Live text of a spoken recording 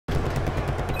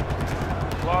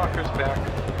Walker's back.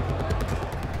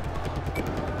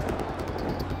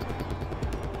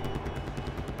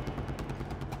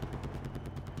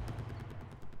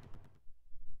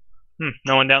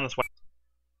 No one down this way.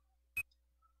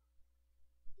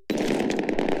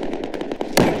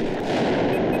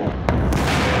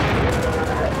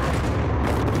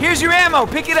 Here's your ammo,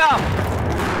 pick it up!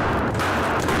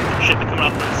 Shit, they're coming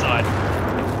off to the side.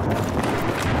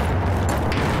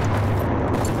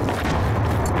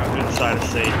 Go through the side of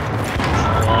C.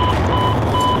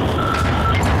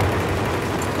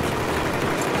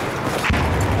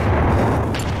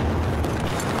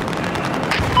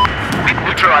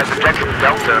 Neutralize objective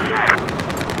Delta.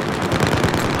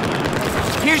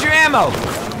 Here's your ammo!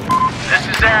 This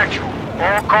is actual.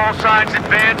 All call signs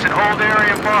advance and hold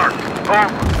area marked.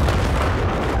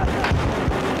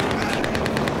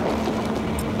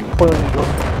 Over.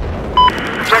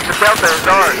 Objective Delta is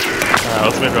ours.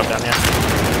 Let's move up down here.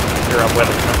 You're up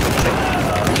weather.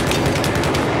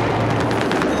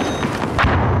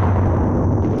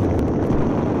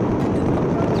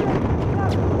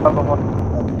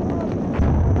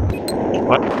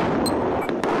 What?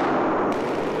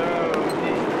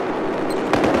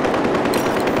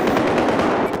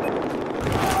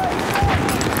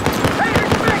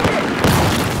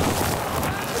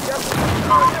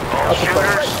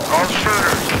 All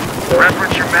shooters.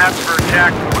 Reference your maps for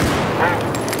attack points.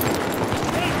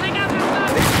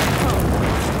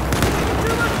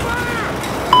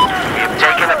 We've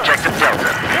taken objective Delta.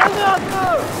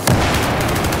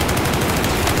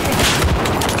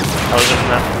 I was in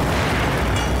that.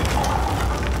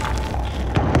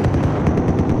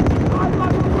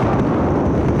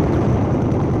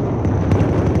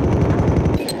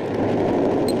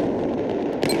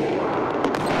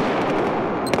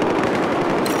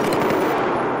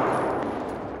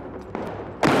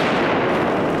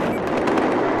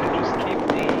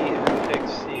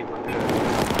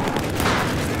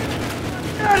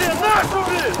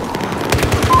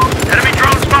 Enemy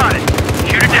drone spotted.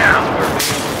 Shoot it down.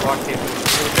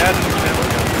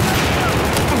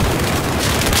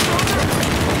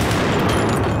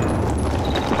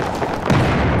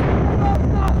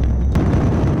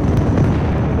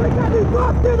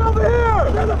 Locked in over here!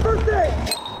 Another first aid!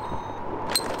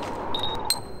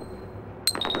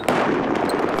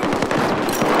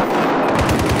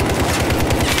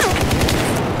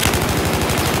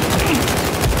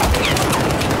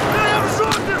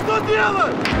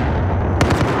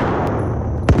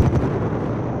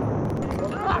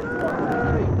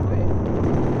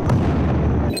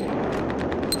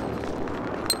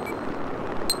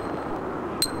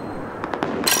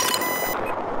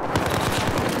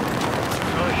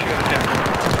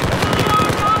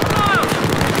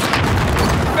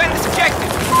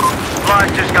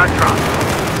 Just got dropped.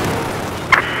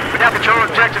 We now control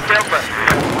objective Delta.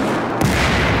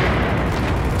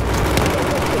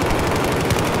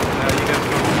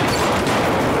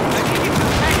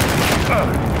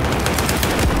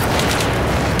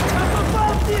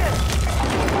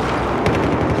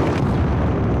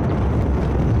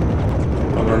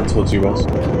 I'm running towards you, Wells.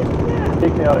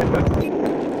 Take me out,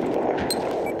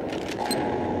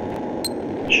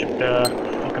 Shipped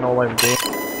fucking all over D.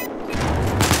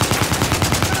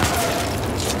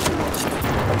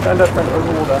 Stand up and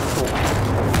overhaul that.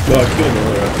 No, I killed him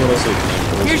earlier. I thought I said.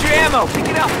 Here's your ammo, pick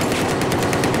it up!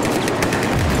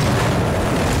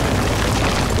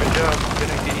 Good job,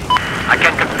 I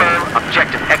can confirm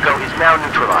objective Echo is now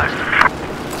neutralized.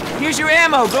 Here's your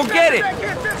ammo, go get it!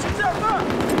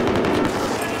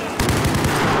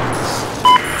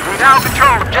 We now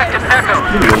control objective Echo.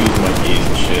 I'm gonna use my keys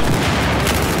and shit.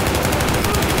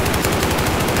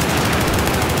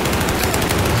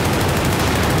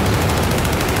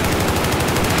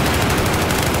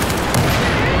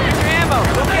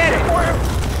 Go get it!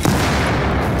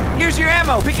 Here's your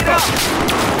ammo, pick it up!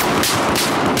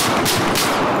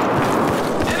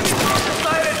 Enemy drone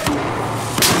sighted!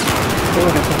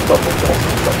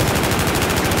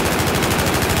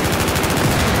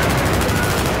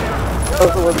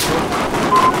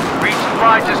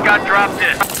 Resupply just got dropped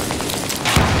in.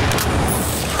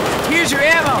 Here's your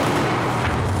ammo!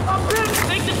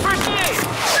 Take this first aid!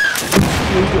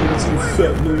 Got some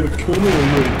fat little corner on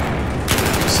me.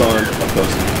 Signed, my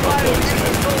person.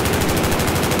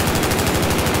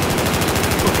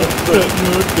 Fat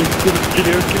nerd,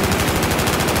 video game.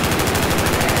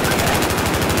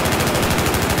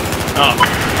 Oh.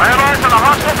 I have eyes on a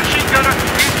hostile machine gunner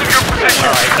east of your position.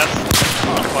 Alright, that's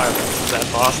not fire. That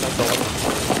boss, that's all.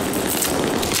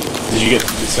 Did you get?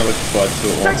 It sound like you fired two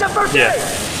at once. Yeah.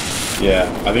 Yeah,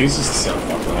 I think it's just the sound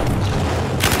fucked up.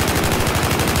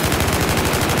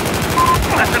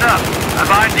 I've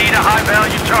ID'd a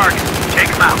high-value target. Take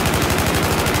him out.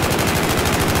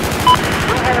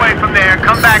 Move away from there.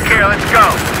 Come back here. Let's go.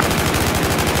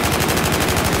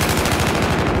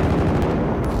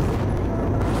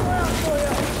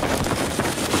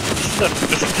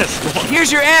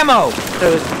 Here's your ammo!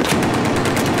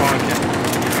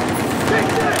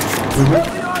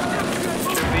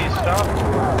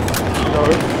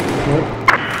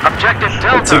 Objective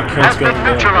Delta has been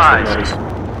neutralized.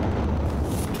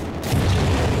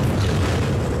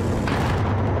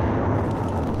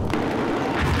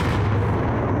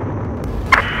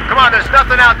 Come on, there's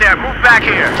nothing out there. Move back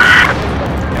here.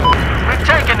 We've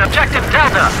taken Objective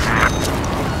Delta.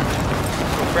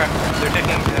 Oh crap, they're taking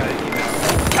email.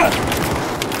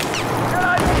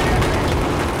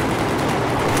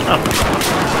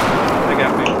 They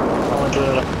got me.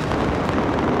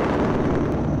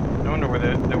 No wonder where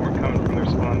they weren't coming from their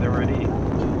spawn. They were already.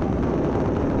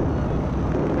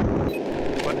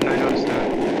 What did I notice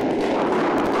that?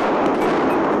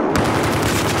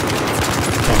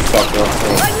 Oh, fuck off.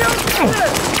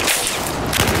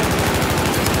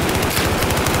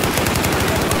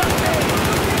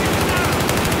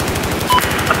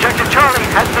 Objective Charlie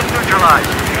has been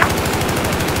neutralized.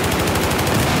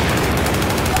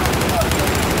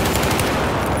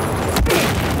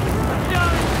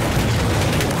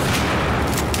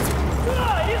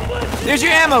 There's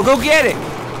your ammo, go get it!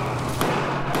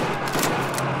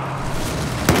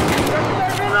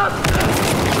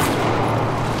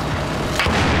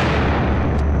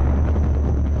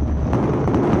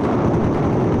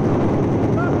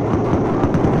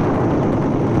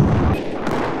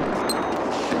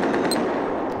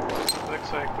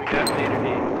 Looks like we got D to D.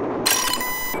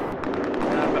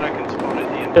 But I can spawn a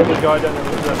D in There's a guy down in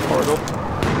that corridor.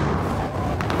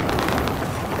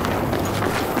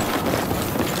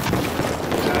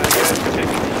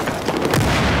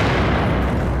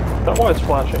 That why it's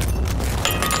flashing.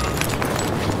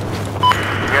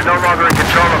 You're no longer in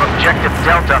control of Objective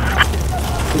Delta.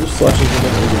 Who's flashes in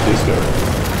the disco?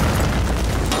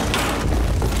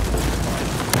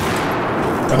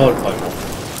 I like platform.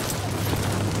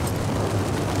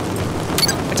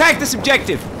 Attack this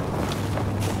objective!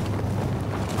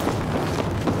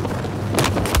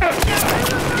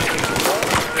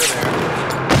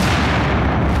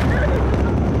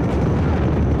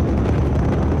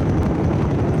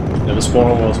 Never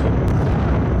spawn on Wellspun.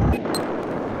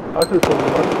 I could have told you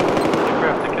that.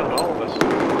 crap, they killed all of us.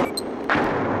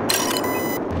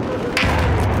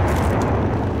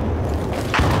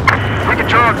 We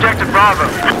control Objective Bravo.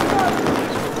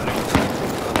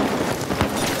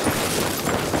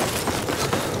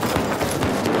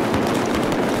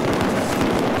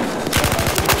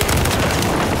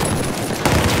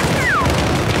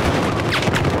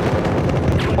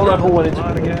 Oh, that whole one is A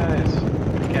lot of guys.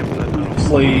 Camping that tunnel.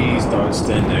 Please don't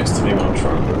stand next to me when I'm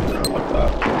trying to move around like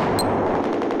that.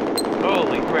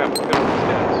 Holy crap, look at all these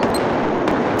guys.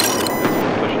 There's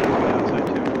one pushing from the outside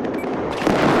too.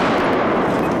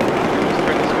 Let's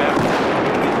bring this map.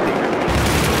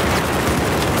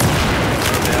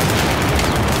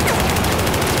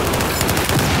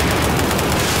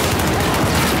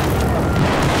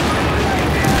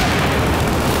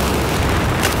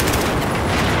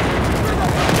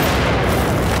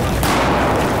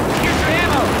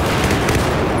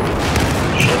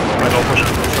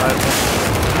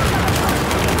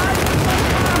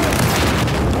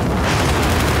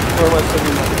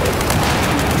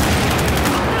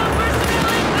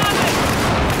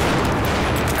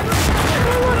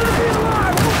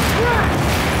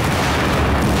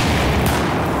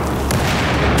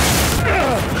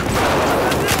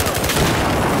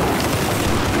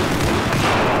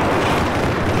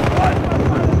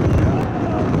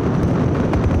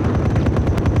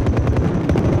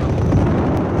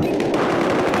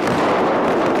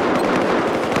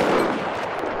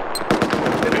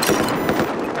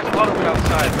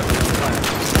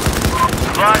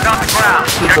 Supplies on the ground.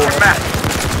 Check your map.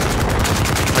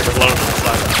 Like a load on the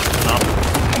side. No.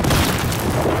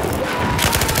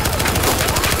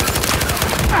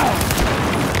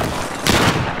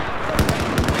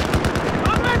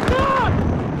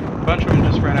 A bunch of them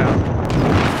just ran out.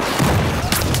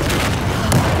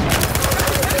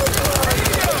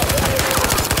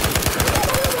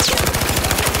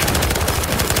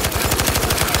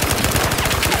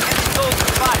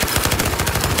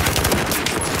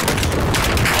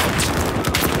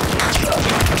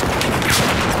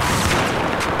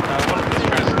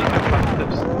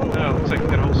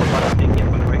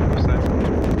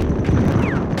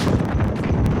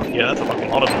 Yeah, that's a fucking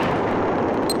lot of them.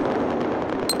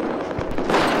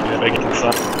 Yeah, they get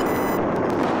inside.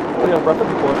 Oh yeah, rapid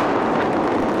deploy.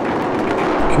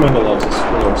 Commander loves us.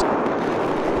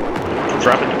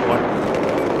 Drop it deploy.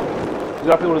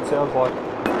 Exactly what it sounds like.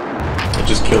 It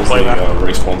just kills Play the that.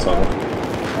 respawn timer.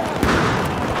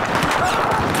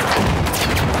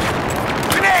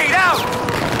 Grenade out!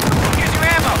 Here's your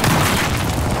ammo!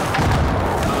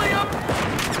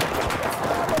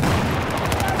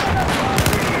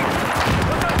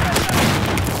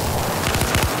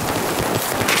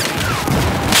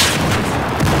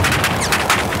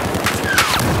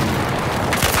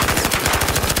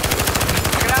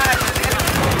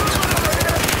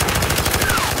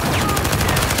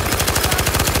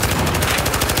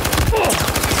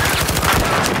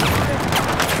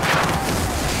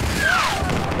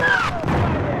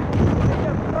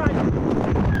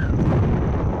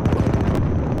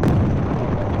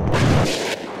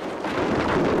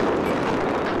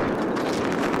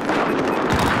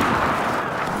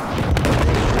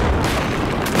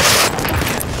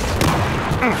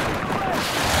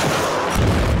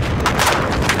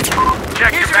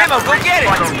 Check Here's your your ammo, map go for get it!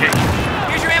 resupply location.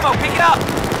 Here's your ammo, pick it up!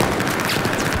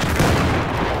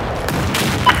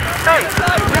 Hey,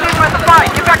 we need you at the fight.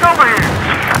 Get back over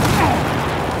here.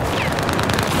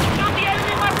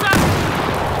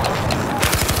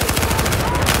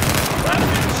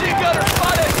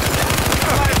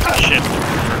 Shit.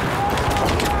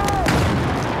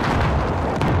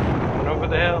 Going over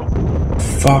the hill.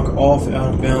 Fuck off,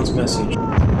 out of bounds message. Yeah,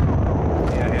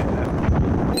 I hit that.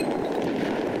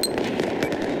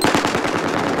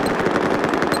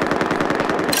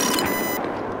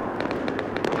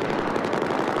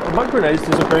 My grenades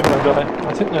disappearing when I die.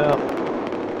 I think they are.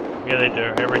 Yeah, they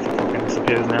do. Everything fucking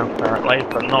disappears now, apparently,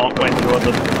 but not when you're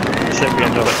the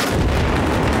recipient of it.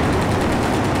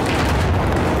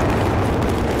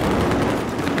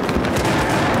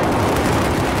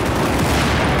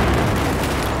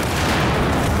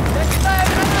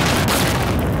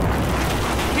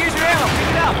 Here's your ammo, pick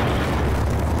it up!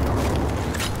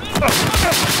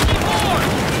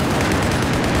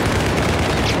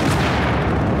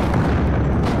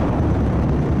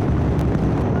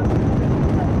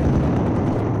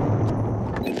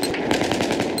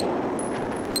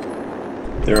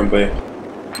 They're on B.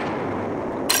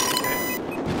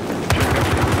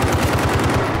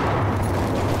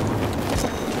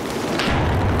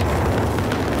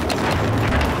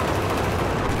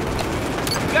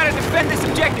 We gotta defend this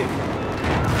objective! I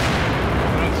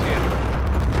don't see it.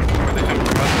 Where they come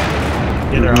from? Us?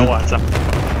 Yeah, they're on what's up.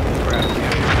 Crap,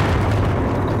 yeah.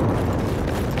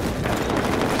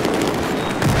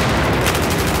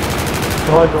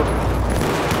 Behind us.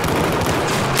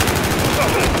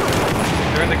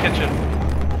 They're in the kitchen.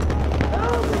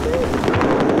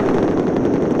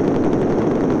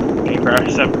 Can you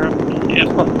crash that crap? Yep.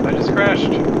 I just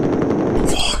crashed.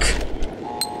 Fuck.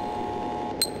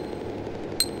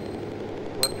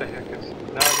 What the heck is...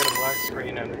 Now I got a black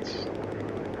screen and it's...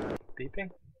 beeping?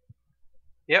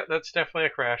 Yep, that's definitely a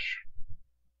crash.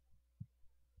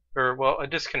 Or, well, a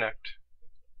disconnect.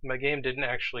 My game didn't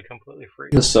actually completely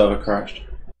freeze. The server crashed.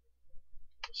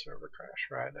 Server crash,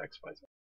 right, XYZ.